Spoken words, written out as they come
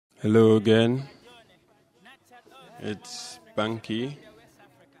Hello again. It's Banky,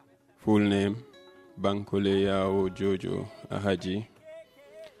 full name Bankole Yao Jojo Ahaji.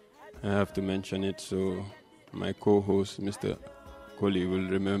 I have to mention it so my co-host, Mr. Koli, will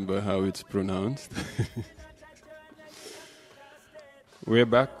remember how it's pronounced. We're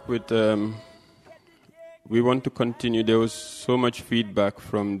back with, we want to continue. There was so much feedback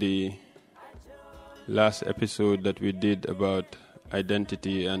from the last episode that we did about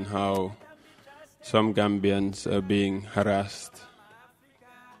identity and how some Gambians are being harassed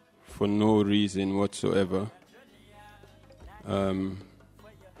for no reason whatsoever. I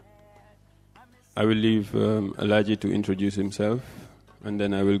will leave Alaji to introduce himself, and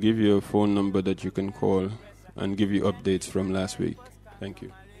then I will give you a phone number that you can call and give you updates from last week. Thank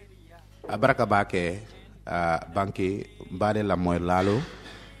you. Baraka bake banki mbade la moy lalo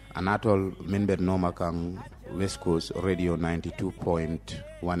anatol minbet noma kan West Coast Radio 92.1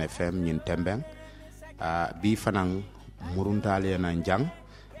 FM nyin tembeng bi fanang muruntale na njang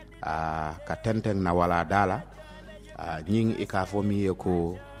ka tenteng na wala dala nying ikafomi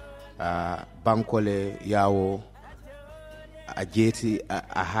ko bankole yawo ajeti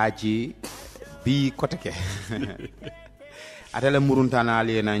ahaji bi koteke atele muruntana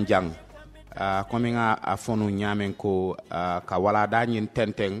ali na njang kominga afonu nyamen ko ka wala danyin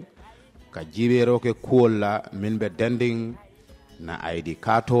tenteng ka jibero ke kola minbe dending na ID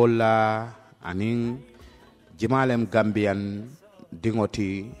katola anin jimalem Gambian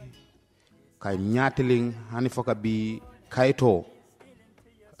dingoti ka nyatiling hani foka bi kaito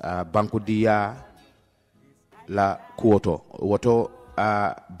banku dia la kuoto woto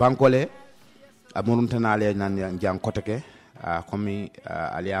bankole amuruntanale nan jang koteke komi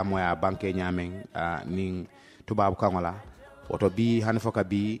aliya moya banke nyamen nin tubabu kangola woto bi hani foka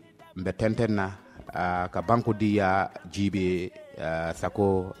bi mbe tentenna ka banku dia jibe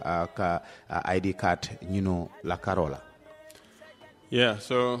sako ka ID card nyino la Carola. Yeah,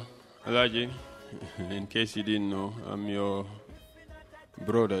 so Alaji, in case you didn't know, I'm your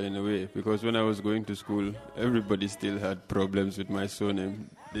brother in a way, because when I was going to school, everybody still had problems with my surname.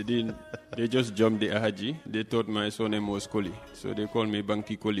 They just jumped the Ahaji. They thought my surname was Koli, so they called me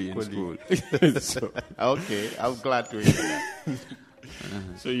Banky Koli in school. So, okay, I'm glad to hear that.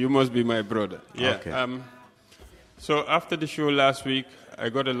 So you must be my brother. Yeah. Okay. So after the show last week, I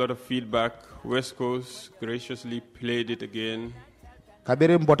got a lot of feedback. West Coast graciously played it again.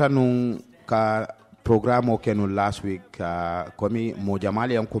 Kabere mbota nung ka programo kenu last week komi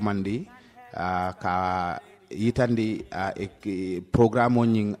mojamali yankumandi ka yitandi programo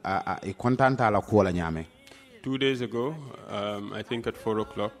nying kontanta la kuola nyame. 2 days ago, I think at 4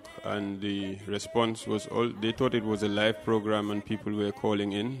 o'clock, and the response was they thought it was a live program and people were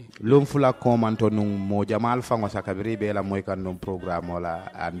calling in. Lumfula komanto nung mo jamal fango sakabiri bela moikan nung program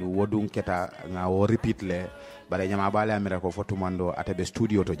wala and wodung keta nga o repeat le bale nyama bale amira ko fotumando atebe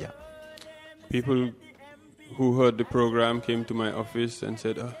studio toja. People who heard the program came to my office and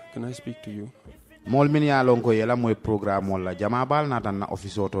said, can I speak to you? Mol min ya lonko yela moy program wala jama bal na tan na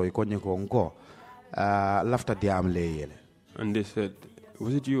office oto ko nyiko nko lafta diam le yele. And they said,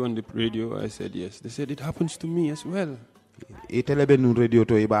 was it you on the radio? I said yes. They said it happens to me as well. Itelebe nun radio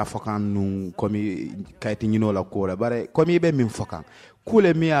to iba fokan nun komi kaiti nyino la kola bare komi be min fokan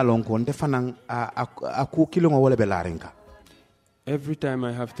kule mi alon ko nte fanan aku kilongo wala be larinka. Every time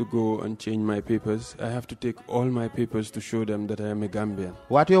I have to go and change my papers, I have to take all my papers to show them that I am a Gambian.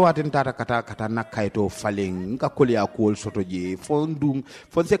 Watu yo watin tata kata na kaito faling nka kuli akul soto je fondum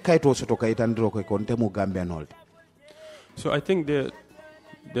fonse kaito soto kaita ndro ko konte mu Gambian hold. So I think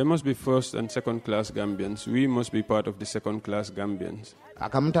there must be first and second class Gambians. We must be part of the second class Gambians.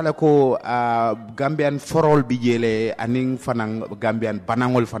 Akamtala ko Gambian forol bijele aning fanang Gambian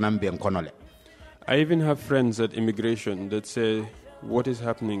banangol fanang ben konole. I even have friends at immigration that say what is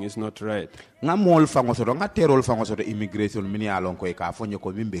happening is not right. Nga mol fango soto nga terol fango soto immigration mini alon ko ka fonyo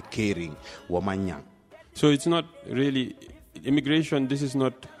ko mimbe caring wo manyang. So it's not really immigration. This is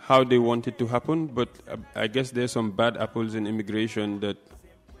not how they want it to happen, but I guess there's some bad apples in immigration that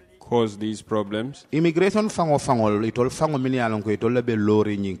cause these problems. Immigration fango itol fango mini alon ko itol lebe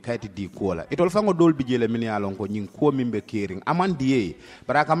lori nyin kaiti di kola itol fango dol bijele mini alon ko nyin ko mimbe caring amandie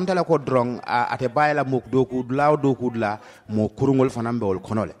baraka mtala ko drong ate bayla mok doku dlaw doku dla mo kurungol fanambe ol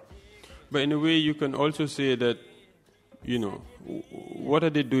konole. But in a way you can also say that, you know, what are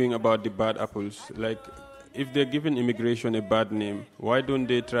they doing about the bad apples? Like, if they're giving immigration a bad name, why don't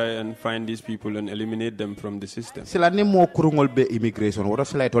they try and find these people and eliminate them from the system? Sila ni mo kurungol be immigration woro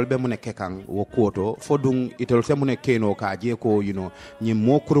sila itol be mune kekang wo koto fodung itol se mune keno ka je ko you know ni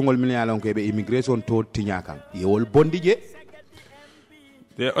mo kurungol mine alon ko be immigration to tinyakang ye wol bondije.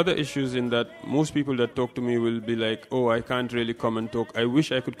 There are other issues in that most people that talk to me will be like, oh, I can't really come and talk. I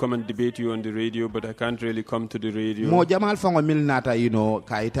wish I could come and debate you on the radio, but I can't really come to the radio. Mo jamal fango mil nata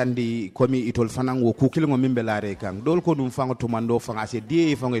ka itandi komi itol fanang wo kukil ngo mimbe lare kang dol ko dum fango tumando fanga se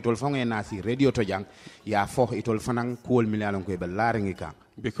die fango itol fango nasi radio to jang ya fo itol fanang kool milalon ko be lare ngi kang.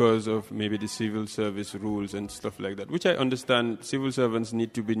 Because of maybe the civil service rules and stuff like that, which I understand. Civil servants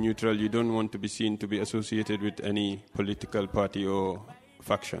need to be neutral. You don't want to be seen to be associated with any political party or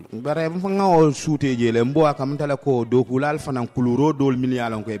faction. Bare mfanga o sute jele mbo akamtala ko dokulal fanan kuluro dol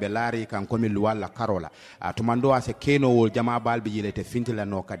milialon ko be lari kan ko mil wala karola atumando ase keno wol jama balbi jele te fintila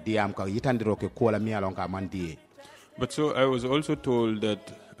no ka diam ka yitandiro ke kola mialon ka mandi. But so I was also told that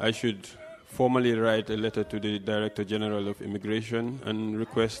I should formally write a letter to the Director General of Immigration and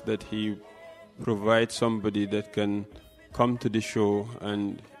request that he provide somebody that can come to the show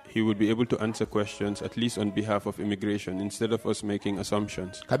and he would be able to answer questions, at least on behalf of immigration, instead of us making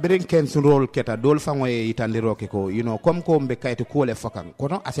assumptions. Kabirin Ken's role keta dol fango e itandiro ke ko, kom ko mbe kaite kole fakang.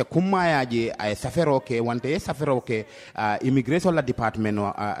 Kono ase kumaya je ay safero ke wante safero ke immigration la department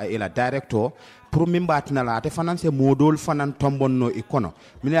ila director pour mimbat na la te finance modol fanan tombon no ikono.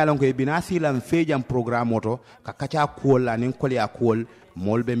 Mini alon ko binasi lan fejam programme oto ka kacha kola nin kolya kol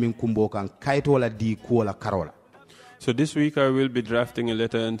molbe min kumbo kan kaito la di kola karola. So this week I will be drafting a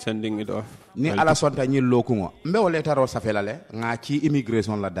letter and sending it off. Ni ala sonta ni lokungo. Mbe o letter ro safela le nga chi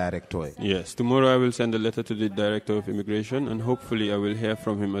immigration la director. Yes, tomorrow I will send a letter to the Director of Immigration and hopefully I will hear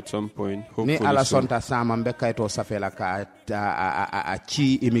from him at some point. Hopefully ni ala sonta sama mbe kaito safela ka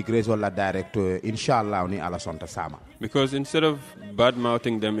chi immigration la director inshallah ni ala sonta sama. Because instead of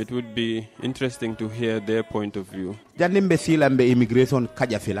bad-mouthing them, it would be interesting to hear their point of view. Jandimbe sila mbe immigration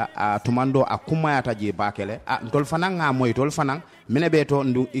kajafila tumando akuma yata je bakele ntol fanang nga moy tol fanang menebeto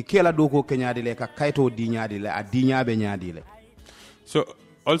ndu ikela doko kenyadile ka kaito dinyadile adinyabe nyadile. So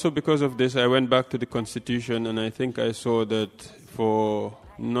also because of this I went back to the constitution and I think I saw that for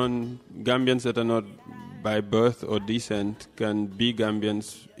non-Gambians that are not by birth or descent can be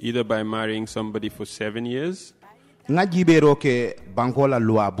Gambians either by marrying somebody for 7 years. Nga jibero ke banko la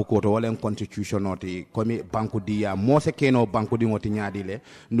loi bukoto wala constitution oti komi banku dia mose keno banku di ngoti nyaadile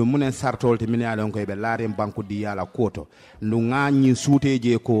ndu munen sartol te min yalon ko be laare banku dia la koto ndu nga nyi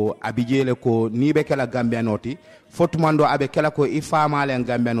suteje ko abijele ko nibe kala gambia noti fotumando abe kala ko ifama le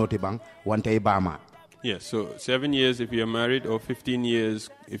gambia noti bang wante ibama. Yes, so 7 years if you're married or 15 years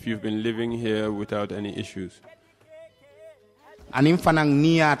if you've been living here without any issues. Anim fanang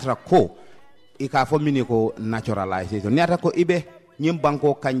niatra ko ika fo mini ko naturalization niata ko ibe nyim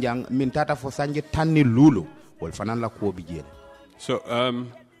banko kanjang min tata fo sanje tanni lulu wol fanan la ko bijele. So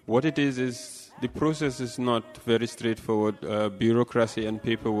what it is the process is not very straightforward. Bureaucracy and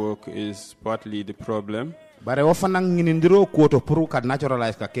paperwork is partly the problem. Bare wo fanan ngini ndiro ko to pour ka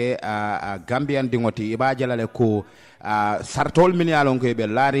naturalize ka ke Gambian dingoti iba jalale ko sartol min yalon ko be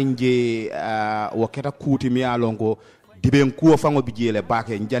larinje wo keta kuti mi yalon ko diben ko fango bijele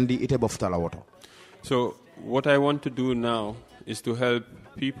bake njandi ite bofutala woto. So what I want to do now is to help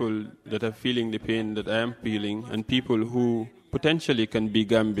people that are feeling the pain that I am feeling and people who potentially can be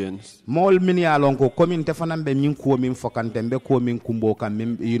Gambians. Mol min ya lonko komin te fanambe min ko min fokante be ko min kumbo kam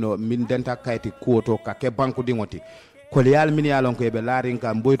min min denta kayti ko to ka ke banku dingoti ko yal min ya lonko be larin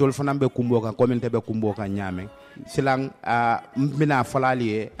kam boytol fanambe kumbo kan komin te be kumbo kan nyame silang mina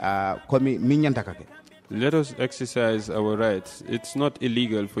falalié komi min nyanta kake. Let us exercise our rights. It's not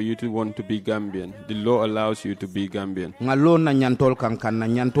illegal for you to want to be Gambian. The law allows you to be Gambian. Ngalo na nyantol kan na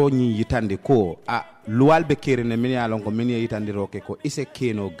nyanto nyi yitande ko lual be kere ne min yalon ko min yitande roke ko ise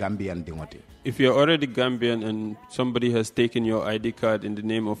keno Gambian dingoti. If you're already Gambian and somebody has taken your ID card in the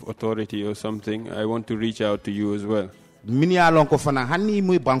name of authority or something, I want to reach out to you as well. Min yalon ko fana hanni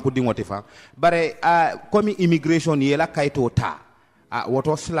muy banku dingoti fa bare komi immigration yela kayto ta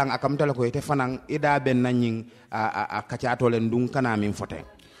woto slang akamtala ko ite fanang ida ben nanying kachato len dun kana min foten.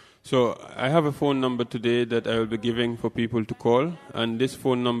 So I have a phone number today that I will be giving for people to call, and this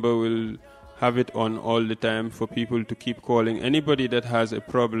phone number will have it on all the time for people to keep calling. Anybody that has a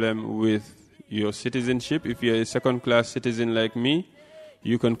problem with your citizenship, if you're a second-class citizen like me,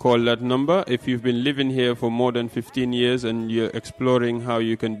 you can call that number. If you've been living here for more than 15 years and you're exploring how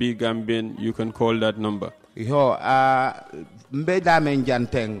you can be Gambian, you can call that number. Yo mbeda men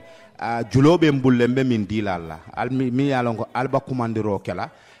janteng julobe mbulle mbe min dilalla mi yalon ko alba kumandiro kela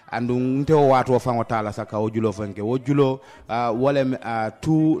andu nte o wato fango tala saka o julo fanke o julo wolem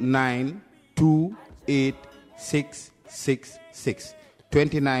 2928666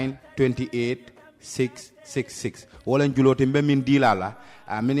 2928 666 wolen juloti mbe min dilala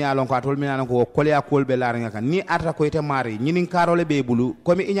min ya lon ko atol min ya ko kolya kolbe la nga kan ni ata ko ite mari nyinin karole be bulu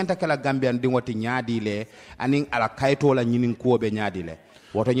komi inyanta kala gambian di woti nyaadi le anin ala kayto la nyinin ko be nyaadi le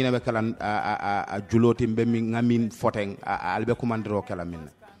woto nyine be kala juloti mbe min ngamin foteng albe komandiro kala min.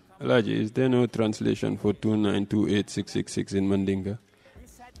 Alaji, is there no translation for 2928666 in Mandinka?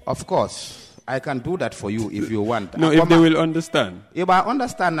 Of course, I can do that for you if you want. No, if they will understand. If I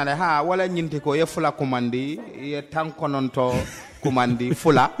understand, wala nyinti ko ye fula kumandi, ye tankononto kumandi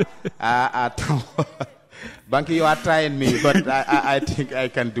fula. Banky, you are trying me, but I think I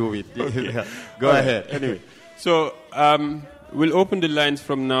can do it. Okay. Go ahead. Anyway, so we'll open the lines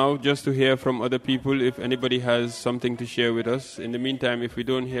from now just to hear from other people if anybody has something to share with us. In the meantime, if we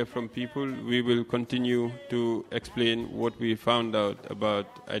don't hear from people, we will continue to explain what we found out about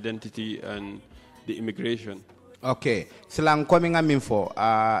identity and the immigration. Okay. Silang coming a min for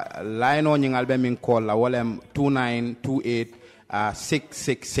line on yung album min call la walem 2928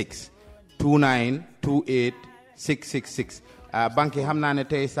 666 2928 Banky hamna ne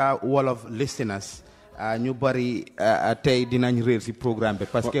tay sa wall of listeners ñu bari tay dinañ réer ci programme bi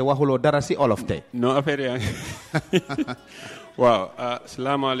parce que waxulo dara ci olof tay. No affaire yaa waaw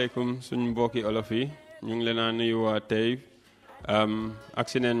asalaamaaleykum suñu mbokki olof yi ñu ngi leen a nuyu waa tey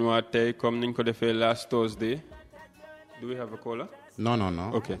agsi neen waa tey comme niñ ko defee last Thursday. Do we have a caller? No.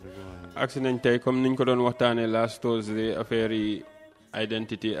 Okay. agsi nañ tey comme niñ ko doon waxtaanee last Thursday affaire yi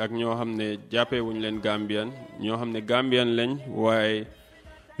identity ak ñoo xam ne jàppee wuñ leen Gambian ñoo xam ne Gambian lañ waaye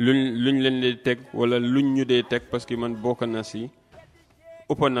luñ leen di teg wala luñ ñu dee teg parce que man bokk na si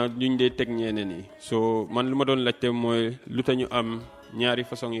ëpp na luñ dee teg ñeneen yi so man lu ma doon laajte mooy lu tax ñu am ñaari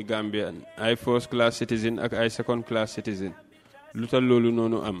façon yi Gambian ay first class citizen ak ay second class citizen lu tax loolu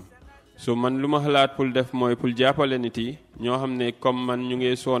noonu am so man lu ma xalaat pour def mooy pour jàppale nit yi ñoo xam ne comme man ñu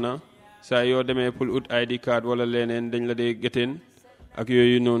ngi soona saa yoo demee pour ut ID card wala leneen dañ la dee géteen ak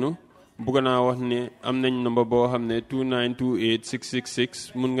yooyu noonu bëgg naa wax ne am nañ number boo xam ne 2928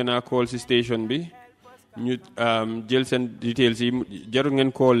 666 mun nga naa call si station bi ñu jël seen details yi jarul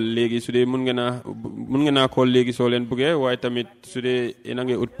ngeen call léegi su dee mun nga naa call léegi soo leen bëggee waaye tamit su dee yéen a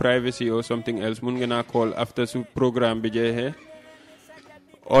ngi ut privacy or something else mun nga naa call after su programme bi jeexee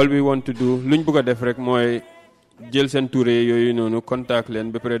all we want to do luñ bëgg a def rek mooy jël seen touré yooyu noonu contact leen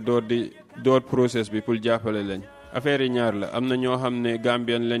ba pare door process bi pour jàppale leen affaire yi ñaar la am na ñoo xam ne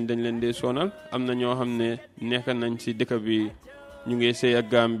Gambian lañ dañ leen dee sonal am na ñoo xam ne nekk nañ ci dëkk bi ñu ngi sëy ak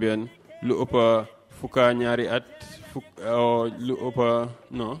Gambian lu ëpp ñaari at lu ëpp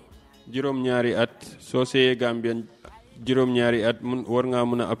juróom-ñaari at soo sëyee Gambian juróom-ñaari at war ngaa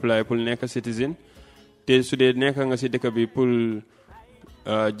mun a apply pour nekk citizen te su dee nekk nga ci dëkk bi pour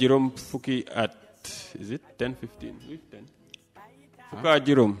juróom fukki at is it 10 15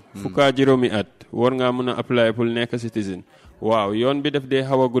 fukkaa juróomi at war ngaa mën a apply pour nekk citizen waaw yoon bi def dee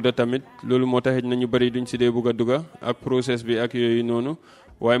xaw a gudda tamit loolu moo taxit nañu bari duñ si dee bugg a dugga ak process bi ak yooyu noonu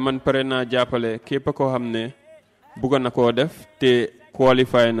waaye man pare naa jàppale képp koo xam ne bugga na koo def te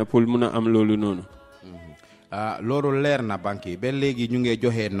qualify na pour mun a am loolu noonu loolu leer na banque ba léegi ñu ngi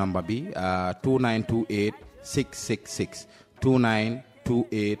joxe number bi 2928 666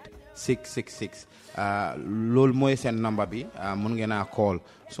 2928 666 loolu mooy seen number bi mun ngeen a call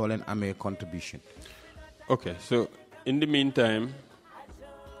soo leen amee contribution. Okay, so in the meantime,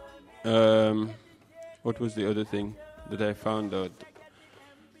 what was the other thing that I found out?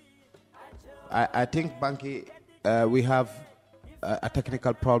 I think, Banky, we have a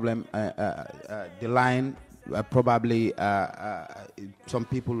technical problem. The line, probably some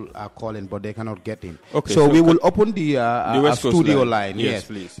people are calling, but they cannot get in. Okay, so we will open the studio line. Yes,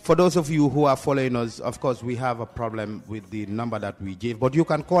 please. For those of you who are following us, of course, we have a problem with the number that we gave, but you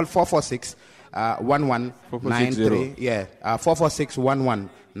can call 446 1193. Yeah, 446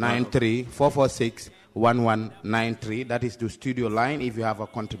 1193. 446 1193. That is the studio line. If you have a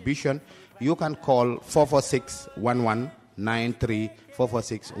contribution, you can call 446 1193.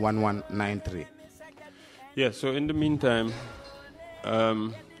 446 1193. Yeah, so in the meantime,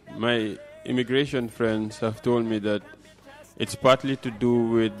 my immigration friends have told me that it's partly to do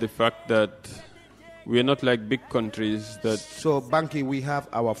with the fact that we're not like big countries that... So, Banky, we have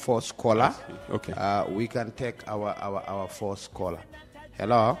our first caller. Okay. We can take our first caller.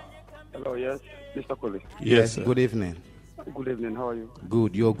 Hello? Hello, yes, Mr. Colley. Yes, good evening. Good evening, how are you?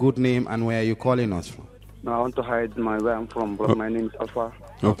 Good. Your good name and where are you calling us from? No, I want to hide where I'm from, but my name is Alpha.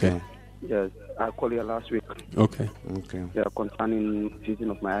 Okay. Yes, I called you last week. Okay. Yeah, concerning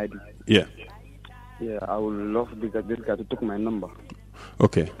season of my ID. Yeah. Yeah, I would love this guy to take my number.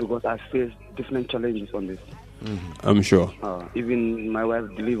 Okay. Because I face different challenges on this. I'm sure. Even my wife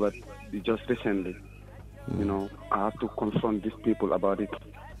delivered just recently. You know, I have to confront these people about it.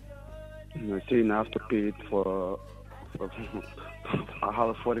 You know, saying I have to pay it for I have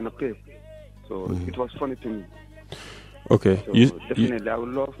a foreigner pay. So it was funny to me. Okay. So definitely, I would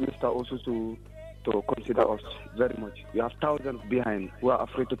love Mr. also to consider us very much. We have thousands behind who are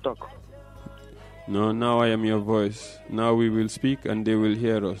afraid to talk. No, now I am your voice. Now we will speak and they will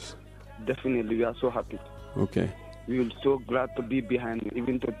hear us. Definitely, we are so happy. Okay. We will so glad to be behind you.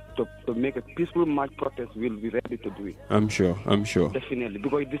 Even to make a peaceful march protest, we'll be ready to do it. I'm sure. Definitely,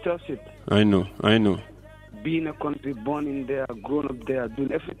 because it deserves it. I know. Being a country born in there, grown up there,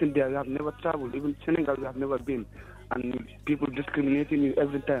 doing everything there, we have never traveled. Even Senegal, we have never been. And people discriminating you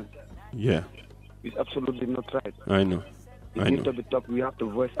every time. Yeah. It's absolutely not right. I know. It needs to be talked. We have to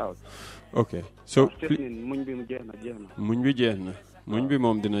voice out. Okay. So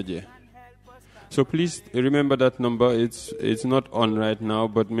So please remember that number. It's not on right now,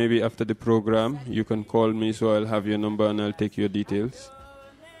 but maybe after the program you can call me, so I'll have your number and I'll take your details.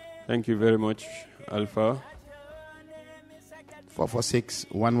 Thank you very much, Alpha.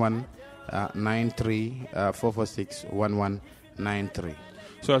 446-1193 446-1193.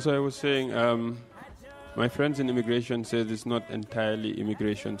 So as I was saying, my friends in immigration says it's not entirely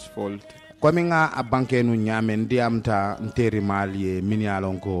immigration's fault. Kwami nga abanke nu nyame ndiamta nteri mali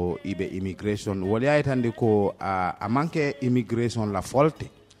minialonko ibe immigration wali aitandi ko amanke immigration la fault.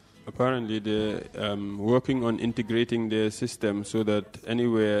 Apparently they're working on integrating their system so that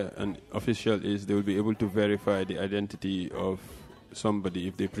anywhere an official is, they will be able to verify the identity of somebody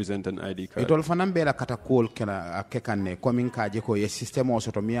if they present an ID card. Itol fanam bela katakol kena kekane komin kaje ko ye system o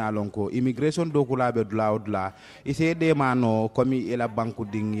soto mi alonko immigration dokula be dula ise de mano komi ela banku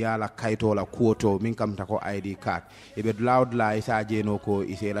ding yala kaito la kuoto min kam ta ko ID card e be dula isa jeno ko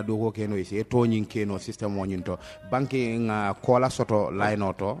ise la doko keno ise tonin keno system wonyinto banki nga kola soto line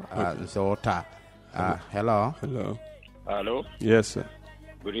auto so ta hello. Yes sir.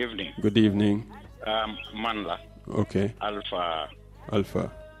 Good evening. Manla. Okay.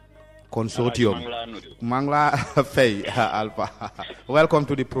 Alpha. Consortium. Mangla Fay Alpha. Welcome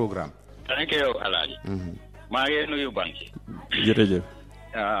to the program. Thank you, Alaji. Mage nuyu banki. Jërëjëf.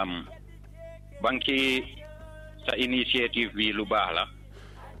 Banki sa initiative bi lu baax la.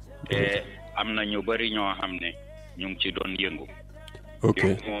 Te am na ñu bari ñoo xam ne ñu ngi ci doon yëngu.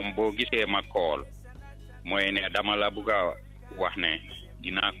 Okay. Moom boo gisee ma call mooy ne dama la bëgg a wax ne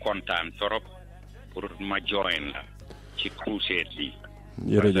dinaa kontaan torop pour ma join la ci crusade bi.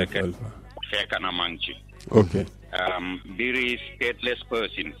 Jërëjëf Alpha. Fekk na maa ngi ci. Okay. Biri stateless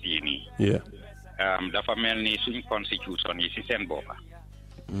person fii nii. Yeah. Dafa mel ni suñ constitution yi ci seen boppa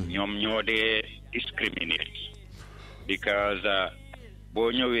ñoom ñoo dee discriminate because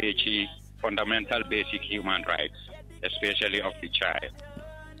boo ñëwee ci fundamental basic human rights especially of the child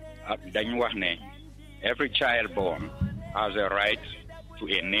dañ wax ne every child born has a right to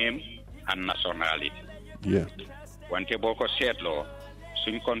a name and nationality. Yeah. Wante boo ko seetloo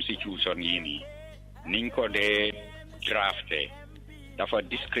suñ constitution yi nii niñ ko dee drafté dafa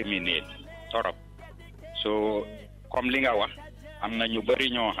discriminate torop. So comme li nga wax am na ñu bari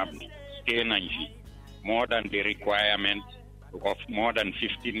ñoo xam ne stay nañ fi more than the requirement of more than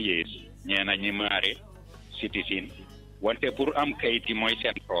 15 years ñeena ñi maare citizen wante pour am kayiti mooy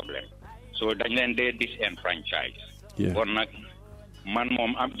seen problème so dañ leen dee disenfranchise. Bon nag man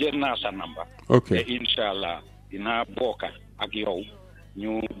moom am jël naa sa number. Okay. te inshallah dinaa bokka ak yow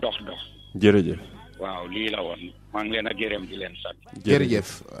ñu dox. Jërëjëf. Waaw lii la woon maa ngi leen a gërëm di leen sant.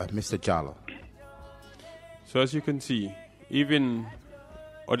 Jërëjëf Mr. Jallow. So as you can see, even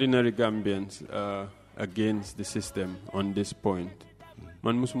ordinary Gambians are against the system on this point.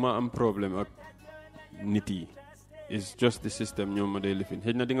 Man musuma am problem ak nit yi. It's just the system ñoom ma day lifin.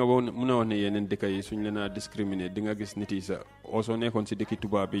 Xëy na di nga mun a wax ne yeneen dëkk yi suñ leen a discriminate di nga gis nit yi sax soo nekkoon si dëkki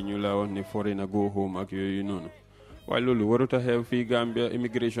tubaab yi ñu la wax ne foreigner go home ak yooyu noonu. Waaye loolu warut a xew fii Gambia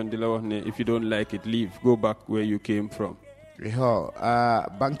immigration di la wax ne if you don't like it leave, go back where you came from.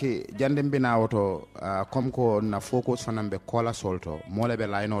 Banki jande mbina woto comme ko na focus fanambe kola solto mole be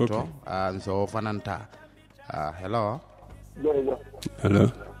line auto so fananta hello.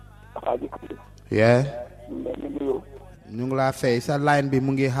 Yeah. ñu ngi laa fay sa line bi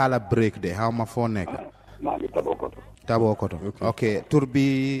mu ngi xaala break de xaw ma foo nekk. maa ngi Tabokoto. Ok tur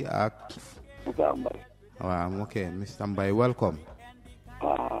bi ak. waaw ok Mr. Mbaye welcome.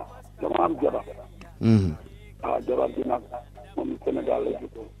 dama am jabar. jabar bi nag moom Sénégal la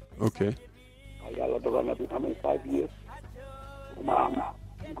juddoo. Ok. yàlla dogal na bi amee 5 years. ma am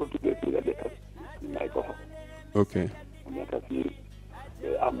ñu ko tuddee fii la dëkk may ko fa. Ok. mu nekk fii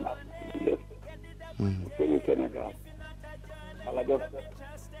am na lépp. Sénégal. ala def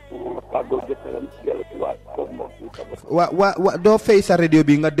wa doo fay sa radio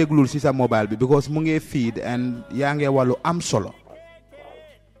bi nga déglul si sa mobile bi because mu ngi feed and yaa ngi wàllu am solo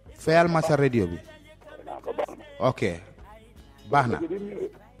fayal ma sa radio bi ok baax na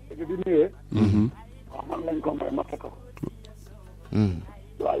man lañ ko may ma fekk ko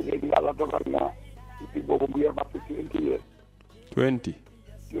waaye léegi yàlla dogal na ci boobu mu ngi bàtt 20 years 20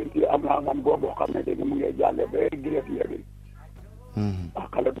 am naa moom boobu xam ne léegi mu ngi jàlle ba gileet léegi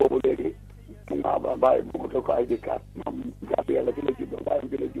xale boobu léegi mu nga ba bàyyi bu ko ko ay dikkaat moom gàtt yàlla fi la juddoo bàyyam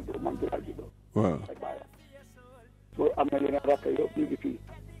fi la juddoo man fi la juddoo waaw ay bàyyam so am na yeneen rakk yow bii ngi fii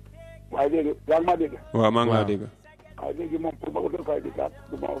waaye léegi yaa ngi maa dégg waaw maa ngi laa dégg waaye léegi moom pour ma utal ko ay dikkaat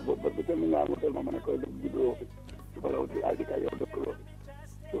du ma ba te mu ñaan utal ma ne ko juddoo fi su ma la uti ay dikkaat yow dëkkaloo fi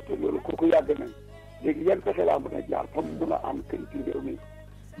surtout loolu kooku yàgg nañ léegi yan fexe laa mën a jaar fa mu mën a am kër ci réew mi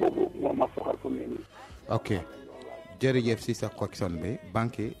boobu moo ma soxal fu mu ne nii ok jërëjëf si sa question bi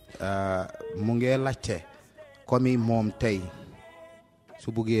banque mu ngi laajte comme moom tey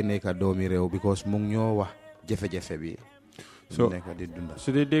su buggee nekk doomi réew because mu ngi ñoo wax jafe-jafe bi so nekk di dunda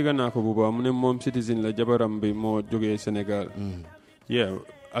su dee dégg naa ko bu baax mu ne moom citizen la jabaram bi moo jógee Sénégal yeah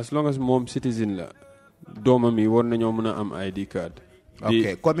as long as moom citizen la doomam yi war nañoo mën a am ID card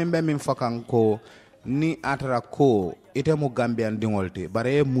ok comme mbe min fakan ko ni atara ko ite mu Gambian dingolti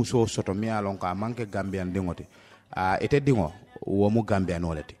bare muso soto mi alon ka manke Gambian dingoti ite dingo wo mu Gambian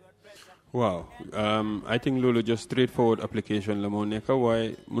oleti waaw I think loolu just straightforward application la moo nekk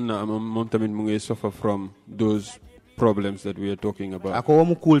waaye mun na am moom tamit mu ngi suffer from those problems that we are talking about ako wo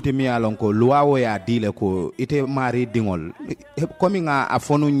mu kulti mi alon ko luwawo ya dile ko ite mari dingol komi nga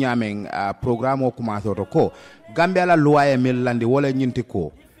afonu nyamen programme o commencé to ko Gambia la luwaye mil landi wala nyinti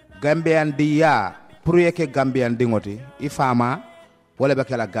ko Gambian di ya puruyeke Gambian dingoti ifama wala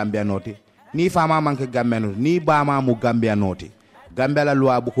bakela Gambian noti ni fama manke Gambian noti ni bama mu Gambian noti Gambia la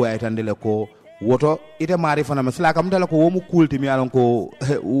luwa bu ko aytandele ko woto ite mari fana masla kam tala ko wo mu kulti mi alon ko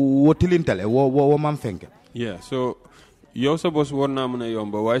wotilintale wo man fenke yeah so yow sa bos war naa mën a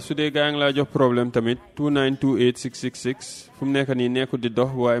yomba waaye su dee gaa ngi laa jox problème tamit 2928666 fu mu nekk nii nekku di dox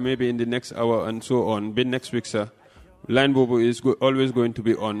waaye maybe in the next hour and so on ba next week sax line boobu is always going to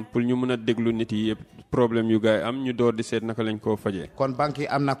be on pour ñu mën a déglu nit yi yëpp problème yu gaay am ñu door di seet naka lañ koo fajee kon banque yi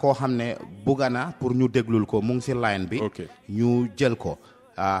am na koo xam ne bugga na pour ñu déglul ko mu ngi si line bi ñu jël ko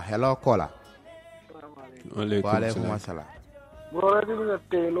hello Kola waaleykum assalam bro did not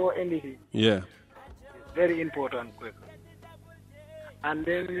tell lo anything yeah very important quick and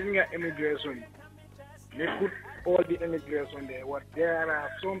then immigration they put all the immigration there what there are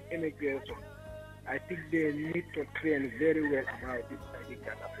some immigration I think they need to train very well about this ID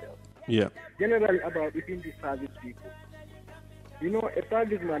card affair. Yeah. Generally about within the service people. You know, a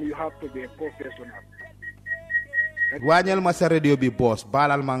serviceman, you have to be a professional. Wanyal masa radio bi boss,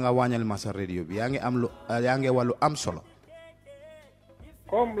 balal ma nga wanyal masa radio bi. Yange walu am solo.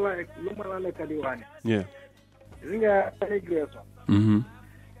 Come like lumala neka diwani. Yeah. Ringa immigration.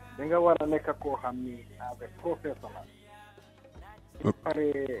 Denga wara neka ko hamni as a professional.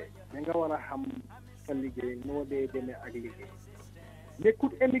 Pare nga wara xam sa liggéey no de demee ak liggéey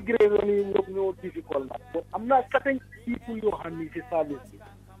nekkut immigration yi ñoo difficult na but am na certain people yoo xam ni ci service bi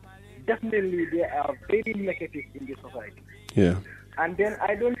definitely they are very negative in the society and then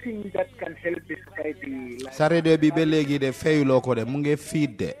I don't think that can help the society sa radio bi ba léegi de fayuloo ko de mu ngi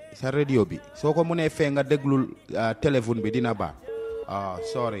feed de sa radio bi soo ko mënee fay nga déglul téléphone bi dina baax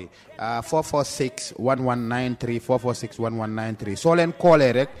sorry 446-1193 446-1193 soo leen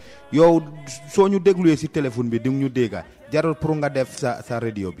koolee rek yow soo ñu dégluwee si téléphone bi di ñu dégga jarul pour nga def sa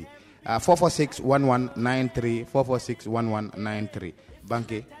radio bi 446-1193 446-1193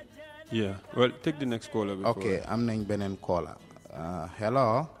 banque yeah well take the next caller ok am nañ beneen caller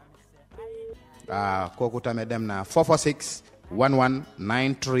hello kooku tamit dem na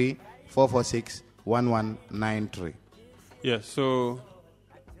 446-1193 446-1193 yeah so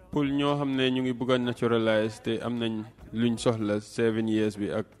pour ñoo xam ne ñu ngi bëgg a naturalize te am nañ luñ soxla 7 years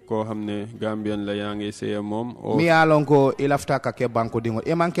bi ak koo xam ne Gambian la yaa ngi seya moom mi yaalon ko ilafta kake banko dingo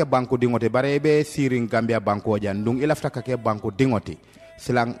e manke banko dingote bare be siring Gambia banko jan dung ilafta kake banko dingoti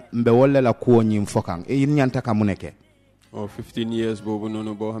silang mbe wolle la ko nyim fokang e yin nyanta ka muneke 15 years boobu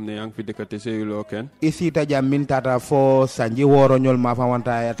noonu boo xam ne yaa ngi fi dëkkate seyuloo kenn isi ta jam min tata fo sanji woro nyol ma fa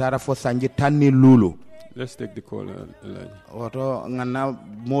wanta tata fo sanji tanni lulu. Let's take the call, Elijah. Wato ngana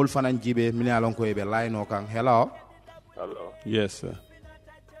mol fanan jibe mi alon ko be line o kan. Hello. Hello. Yes, sir.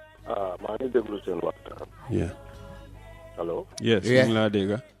 Ma ni deglu sen waxtaan. Yeah. Hello. Yes, ngi la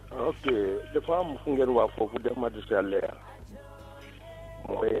dega. Okay, dafa am fu ngeen wax foofu def ma di sa leer.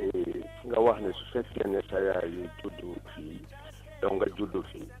 Mooy nga wax ne su fekkee ne sa yaay yu tudd fii yow nga juddu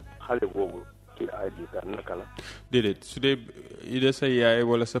fii xale boobu ci ID card naka la. déedéet su dee ida sa yaay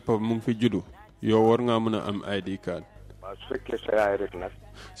wala sa papa mu ngi fi juddu yow war ngaa mën a am ID card. waaw su fekkee sa yaay rek nag.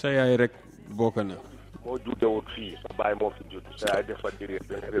 sa yaay rek bokk na. moo juddewut fii sa baay moo fi judd sa yaay dafa diree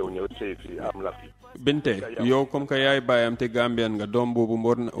benn réew ñëw sëy fii am la fi. binte yow comme que yaay baayam te Gambian nga doom boobu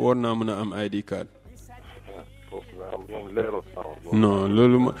war naa mën a am ID card. non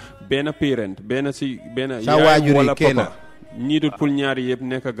loolu benn parent benn yaay wala papa ñiidut pour ñaari yëpp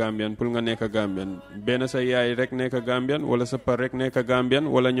nekk Gambian pour nga nekk Gambian benn sa yaay rek nekk Gambian wala sa par rek nekk Gambian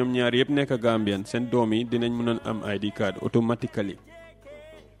wala ñoom ñaari yëpp nekk Gambian seen doom yi dinañ mën a am ID card automatically.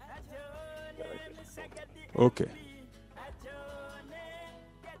 Okay.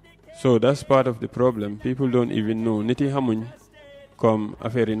 So that's part of the problem. People don't even know. Nit yi xamuñ comme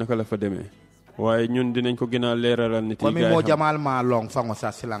affaire yi naka la fa demee. waaye ñun dinañ ko gën a leeralal nit yi. komi mo jamal ma long fango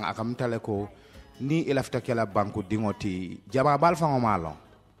sa silang akam tale ko ni ilafta kala banku dingoti jama bal fango ma long.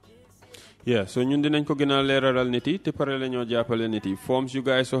 Yeah, so ñun dinañ ko gën a leeralal nit yi te pare la ñoo jàppale nit yi forms yu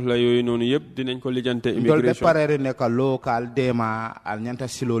gaay soxla yooyu noonu yëpp dinañ ko lijjante immigration. Ndol be pare ne ka local dema al ñanta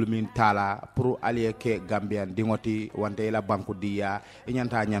silol min tala pour allier ke Gambian dingoti wante ila banku diya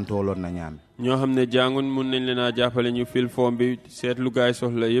ñanta ñantolon na ñaan. ñoo xam ne jàngun mun nañ leen a jàppale ñu fil form bi seet lu gaay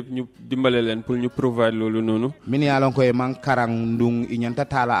soxla yëpp ñu dimbale leen pour ñu provide loolu noonu. min yalon koy man karang ndung ñanta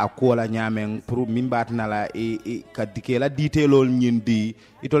tala a kola ñamen pour min batna la e ka dikela detailol ñindi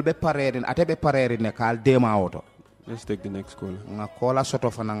itol be parere ate be parere ne kal dema auto. Let's take the next call. nga kola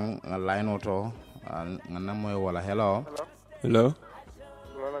soto fanan line auto nga namoy wala hello. Hello.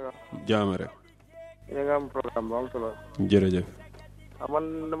 jaama rek. yéen nga am programme bu am solo. jërëjëf.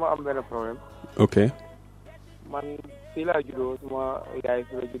 man dama am benn problème. ok. man fii laa juddoo suma yaay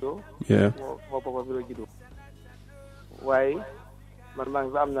fi la juddoo. yeah. suma papa fi la juddoo. waaye man maa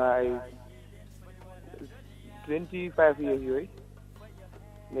ngi fi am na ay 25 years yooyu.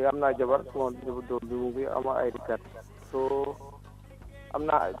 léegi am naa jabar suma doom bi mu ngi am ay carte so am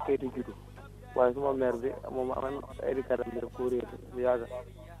naa kayitu juddu waaye suma mère bi moom am ay carte am bi daf ko réer bu yàgg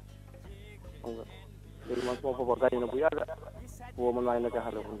xam nga léegi man suma papa gaañ na bu yàgg boobu man maa ngi nekk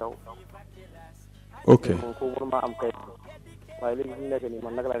xale bu ndaw. ok moom ko mënuma am kayit waaye léegi fi mu nekk nii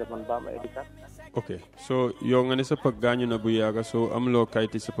man naka laay def man ba am ay carte. ok so yow nga ne sa pag gaañu na bu yàgg so amuloo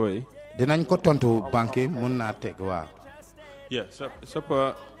kayiti sa pay. dinañ ko tontu banque mun naa teg waaw. yeah sa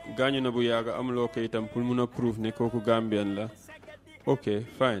pa gaañu na bu yàgg amuloo kayitam pour mun a prove ne kooku Gambian la ok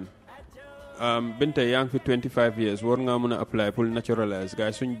fine. binte yaa ngi fi 25 years war ngaa mën a apply pour naturalize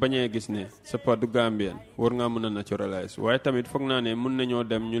gars suñ bañee gis ne sa pa du Gambian war ngaa mën a naturalize waaye tamit foog naa ne mun nañoo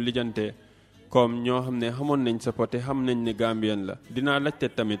dem ñu lijjante comme ñoo xam ne xamoon nañ sa pa te xam nañ ne Gambian la dinaa laajte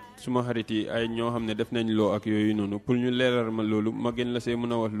tamit suma xarit yi ay ñoo xam ne def nañ loo ak yooyu noonu pour ñu leeral ma loolu ma gën la see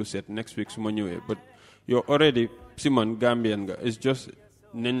mën a wax lu set next week su ma ñëwee but yow already si man Gambian nga it's just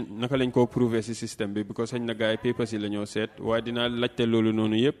nen naka lañ koo prouver si système bi because xëy na gars yi papers yi la ñoo seet waaye dinaa laajte loolu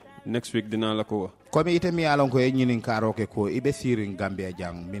noonu yëpp next week dinaa la ko wax. comme ite mi alon ko e ñinin karo ke ko ibe sirin Gambia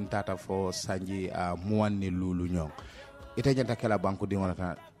jang min tata fo sanji muwanni lulu ñong ite janta kala banku di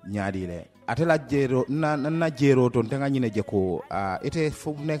wonata ñaadi le atela jero na jero ton te nga ñine je ko ite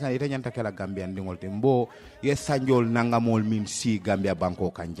fu nekka ite janta kala Gambia ndingol te mbo ye sanjol nangamol min si Gambia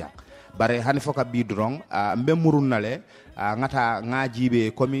banko kanjang bare hani foka bidrong mbe murunale ngata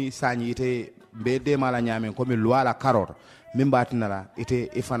ngajibe komi sanyi ite be de mala nyame komi luala karot min batinala ite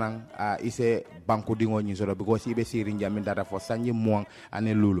ifanan ise banku dingo nyi soro because ibe siri njamin data fo sanyi muang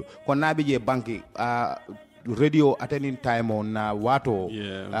ane lulu kon nabi je banki radio attending time on wato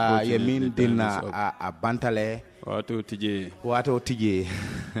ye min dinna a bantale WatoTJ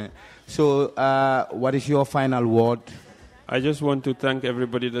so what is your final word? I just want to thank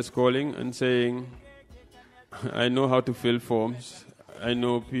everybody that's calling and saying I know how to fill forms. I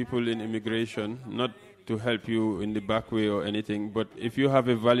know people in immigration, not to help you in the back way or anything, but if you have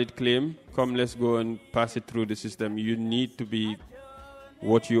a valid claim, come, let's go and pass it through the system. You need to be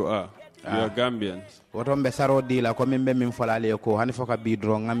what you are. You are Gambians. Wotombe saro dila ko min be min folale ko hani foka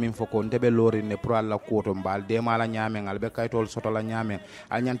bidro ngamin foko ndebe lori ne pour alla koto mbal de mala nyame ngal be kaytol soto la nyame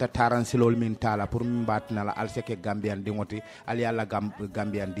al nyanta taran silol min tala pour min batna la al seke Gambian dingoti al yalla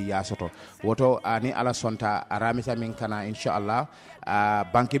Gambian di ya soto woto ani ala sonta aramisa min kana inshallah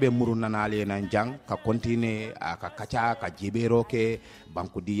banki be muruna na ale nan jang ka continue ka kacha ka jibero ke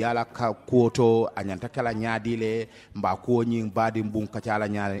banku di yala ka koto anyanta kala nyaadile mba ko nyi mbadi mbun kacha la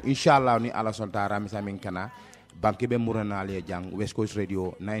nyaade inshallah ni ala sonta aramisa min kana banki be murana ale jang West Coast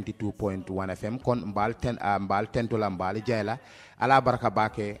Radio 92.1 FM kon mbal ten to la mbal jayla ala baraka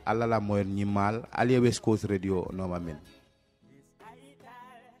bake alla la moyen nyimal ale West Coast Radio no mamen